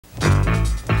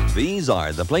These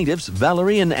are the plaintiffs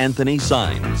Valerie and Anthony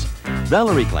Sines.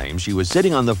 Valerie claims she was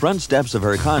sitting on the front steps of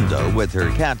her condo with her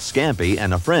cat Scampy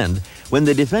and a friend when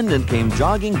the defendant came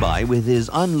jogging by with his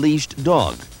unleashed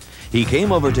dog. He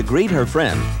came over to greet her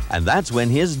friend, and that's when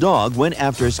his dog went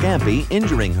after Scampy,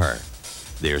 injuring her.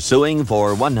 They're suing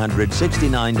for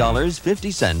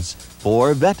 $169.50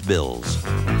 for vet bills.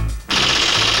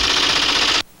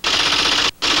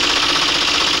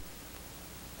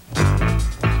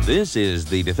 This is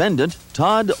the defendant,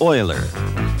 Todd Euler.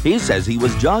 He says he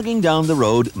was jogging down the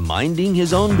road, minding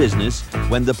his own business,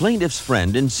 when the plaintiff's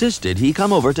friend insisted he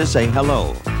come over to say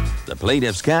hello. The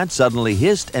plaintiff's cat suddenly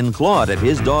hissed and clawed at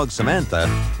his dog, Samantha,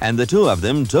 and the two of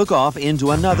them took off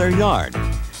into another yard.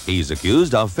 He's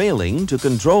accused of failing to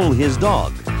control his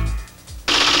dog.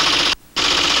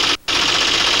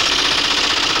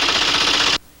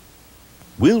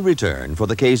 We'll return for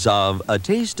the case of A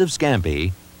Taste of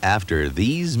Scampy after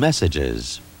these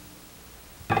messages.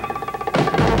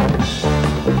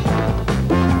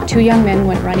 Two young men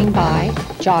went running by,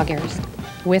 joggers,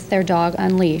 with their dog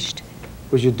unleashed.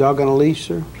 Was your dog on a leash,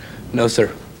 sir? No,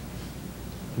 sir.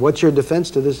 What's your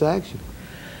defense to this action?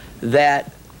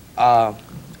 That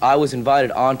I was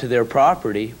invited onto their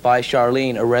property by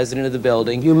Charlene, a resident of the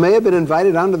building. You may have been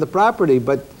invited onto the property,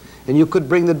 and you could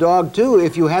bring the dog too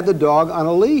if you had the dog on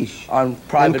a leash. On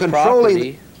private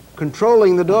property.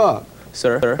 Controlling the dog.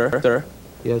 Sir?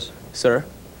 Yes. Sir?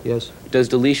 Yes. Does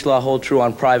the leash law hold true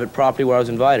on private property where I was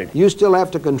invited? You still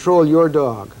have to control your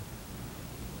dog.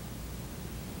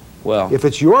 Well. If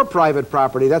it's your private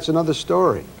property, that's another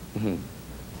story. Mm-hmm.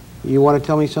 You want to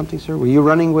tell me something, sir? Were you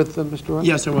running with Mr. Roy?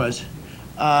 Yes, I was.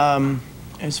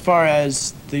 As far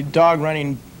as the dog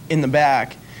running in the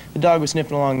back, the dog was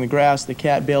sniffing along the grass. The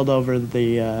cat bailed over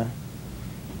the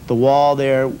wall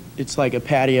there. It's like a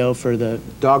patio for the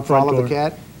dog front followed door. the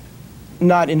cat?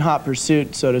 Not in hot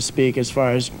pursuit, so to speak, as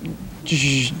far as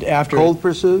after. Cold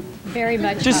pursuit? Very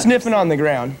much. Just sniffing on the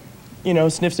ground. You know,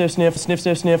 sniff, sniff, sniff, sniff,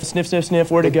 sniff, sniff, sniff, sniff,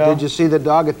 sniff, where to go. Did you see the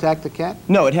dog attack the cat?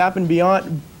 No, it happened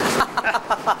beyond.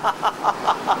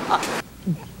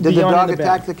 Did the dog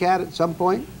attack the cat at some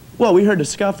point? Well, we heard a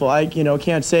scuffle. I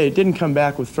can't say. It didn't come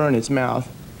back with fur in its mouth.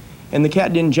 And the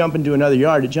cat didn't jump into another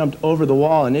yard. It jumped over the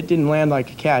wall, and it didn't land like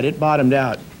a cat. It bottomed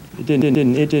out. It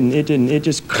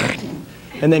just,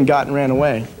 and then got and ran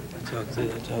away.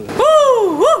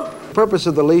 The purpose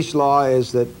of the leash law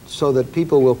is that so that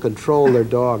people will control their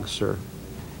dogs, sir.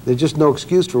 There's just no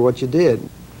excuse for what you did.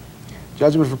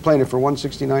 Judgment for plaintiff for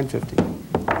 $169.50.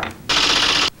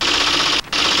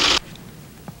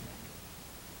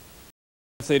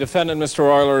 The defendant, Mr.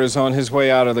 Euler, is on his way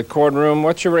out of the courtroom.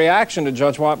 What's your reaction to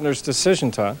Judge Wapner's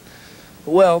decision, Todd?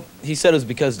 Well, he said it was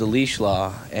because of the leash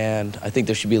law, and I think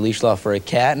there should be a leash law for a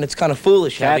cat, and it's kind of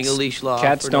foolish having a leash law.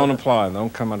 Cats don't apply. They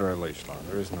don't come under a leash law.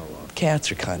 There is no law.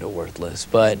 Cats are kind of worthless,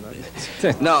 but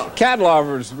no. Cat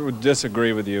lovers would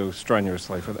disagree with you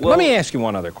strenuously for that. Well, let me ask you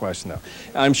one other question, though.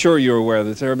 I'm sure you're aware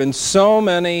that there have been so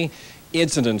many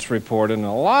incidents reported and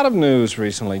a lot of news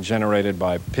recently generated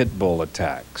by pit bull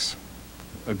attacks.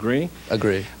 Agree?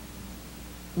 Agree.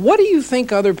 What do you think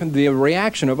the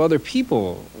reaction of other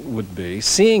people would be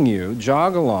seeing you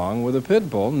jog along with a pit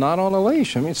bull not on a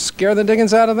leash? I mean, scare the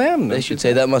dickens out of them. They should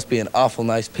say that must be an awful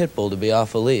nice pit bull to be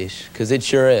off a leash, because it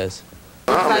sure is.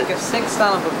 It's like a sick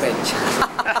son of a bitch.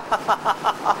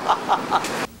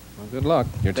 Well, good luck.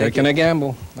 You're taking a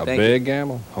gamble, a big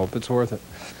gamble. Hope it's worth it.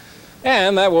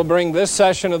 And that will bring this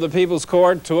session of the People's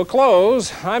Court to a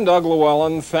close. I'm Doug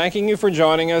Llewellyn, thanking you for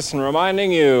joining us and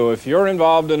reminding you, if you're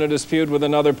involved in a dispute with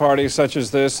another party such as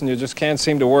this and you just can't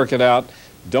seem to work it out,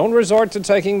 don't resort to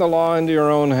taking the law into your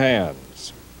own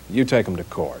hands. You take them to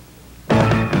court.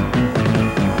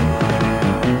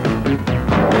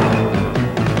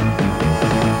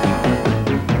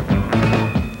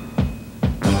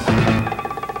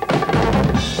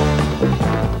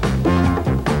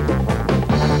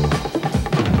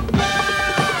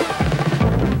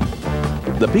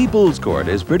 The People's Court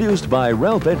is produced by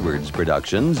Ralph Edwards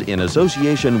Productions in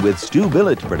association with Stu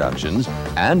Billett Productions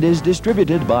and is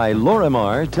distributed by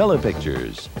Lorimar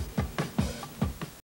Telepictures.